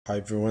Hi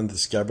everyone,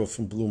 this is Gabriel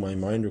from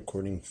Blewmymind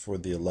recording for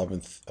the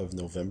 11th of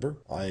November.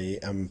 I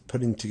am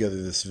putting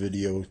together this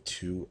video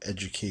to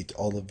educate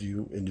all of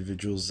you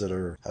individuals that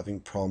are having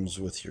problems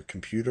with your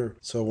computer.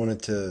 So I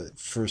wanted to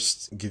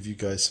first give you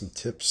guys some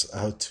tips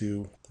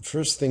the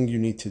first thing you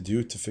need to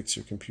do to fix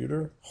your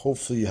computer.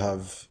 Hopefully you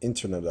have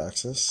internet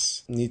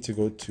access. You need to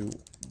go to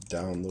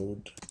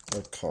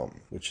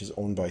download.com, which is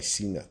owned by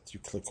CNET. You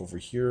click over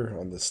here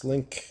on this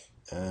link.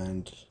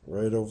 And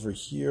right over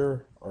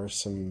here are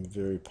some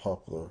very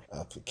popular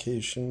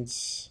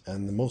applications.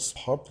 And the most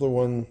popular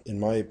one, in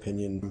my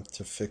opinion,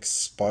 to fix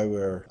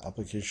spyware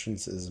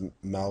applications is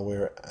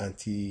malware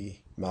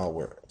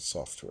anti-malware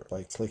software.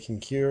 By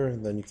clicking here,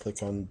 then you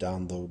click on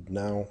download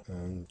now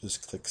and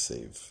just click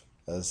save.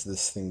 As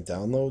this thing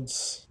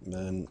downloads,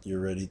 then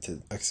you're ready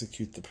to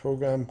execute the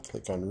program.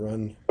 Click on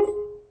run.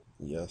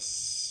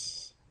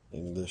 Yes.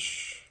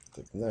 English.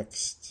 Click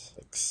next,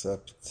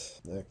 accept,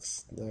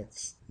 next,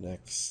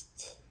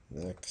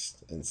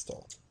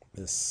 install.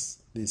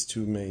 These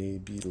two may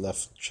be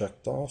left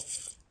checked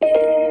off.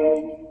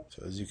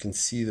 So as you can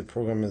see, the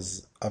program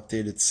has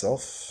updated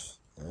itself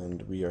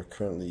and we are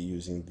currently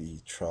using the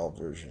trial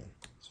version.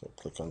 So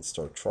click on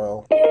start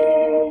trial.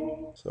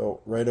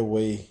 So right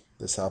away,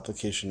 this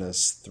application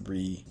has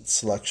 3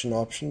 selection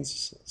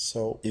options.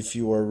 So if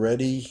you are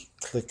ready,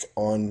 click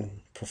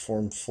on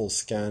perform full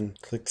scan,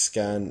 click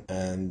scan,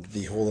 and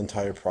the whole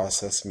entire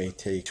process may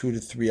take 2 to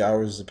 3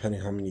 hours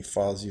depending how many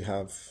files you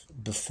have.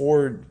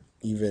 Before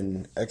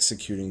even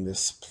executing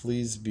this,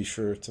 please be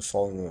sure to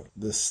follow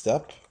this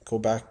step. Go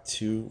back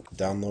to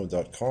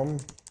download.com,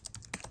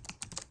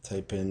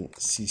 type in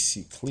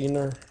cc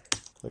cleaner,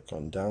 click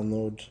on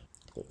download,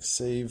 click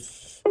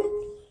save.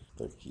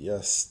 Click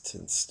yes to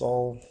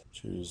install.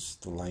 Choose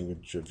the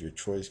language of your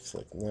choice.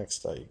 Click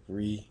next. I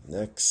agree.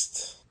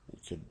 Next. You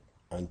could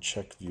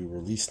uncheck view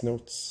release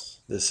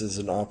notes. This is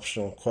an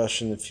optional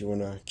question if you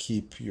want to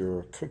keep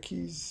your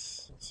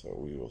cookies. So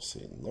we will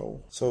say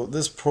no. So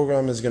this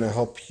program is going to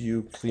help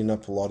you clean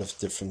up a lot of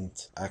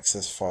different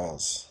access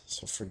files.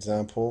 So for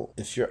example,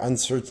 if you're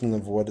uncertain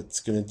of what it's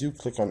going to do,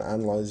 click on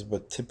analyze,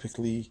 but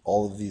typically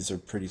all of these are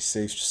pretty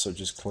safe. So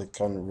just click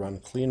on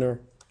run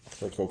cleaner.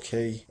 Click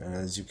OK, and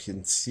as you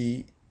can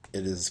see,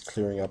 it is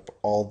clearing up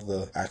all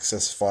the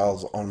access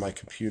files on my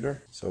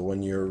computer. So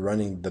when you're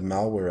running the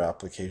malware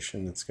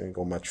application, it's going to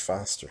go much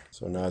faster.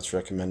 So now it's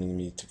recommending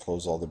me to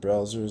close all the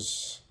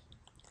browsers.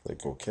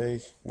 Click OK.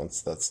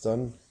 Once that's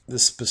done,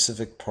 this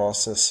specific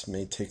process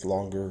may take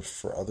longer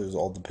for others,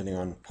 all depending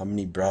on how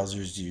many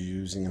browsers you're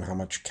using and how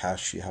much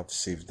cache you have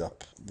saved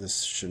up.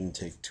 This shouldn't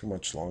take too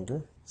much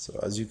longer. So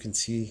as you can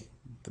see,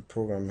 the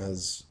program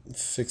has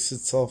fixed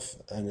itself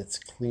and it's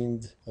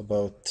cleaned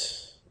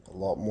about a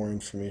lot more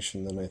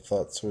information than I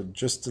thought. So it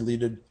just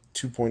deleted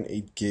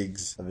 2.8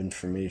 gigs of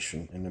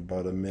information in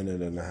about a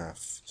minute and a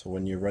half. So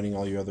when you're running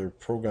all your other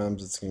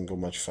programs, it's going to go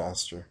much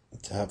faster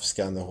to have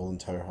scanned the whole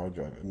entire hard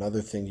drive.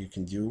 Another thing you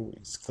can do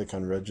is click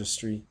on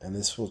registry, and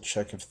this will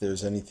check if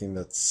there's anything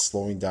that's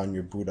slowing down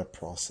your boot up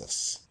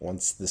process.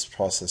 Once this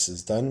process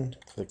is done,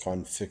 click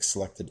on fix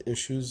selected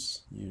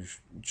issues. You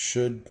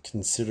should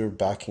consider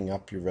backing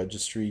up your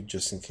registry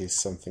just in case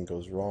something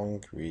goes wrong.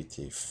 Create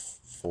a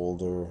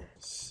folder,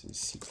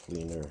 cc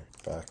cleaner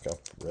backup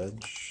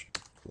reg.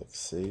 Click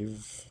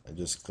save and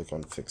just click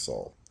on fix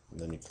all. And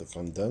then you click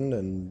on done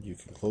and you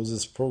can close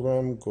this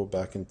program, go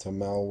back into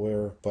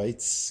malware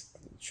bytes,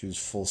 choose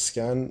full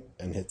scan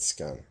and hit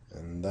scan.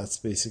 And that's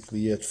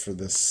basically it for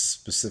this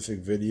specific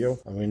video.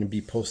 I'm going to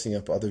be posting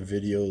up other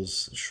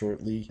videos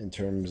shortly in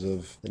terms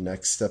of the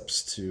next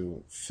steps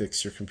to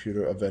fix your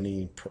computer of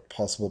any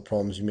possible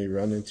problems you may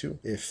run into.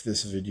 If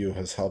this video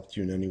has helped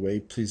you in any way,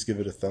 please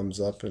give it a thumbs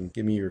up and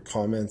give me your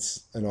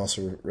comments, and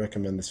also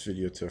recommend this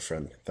video to a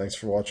friend. Thanks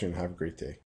for watching and have a great day.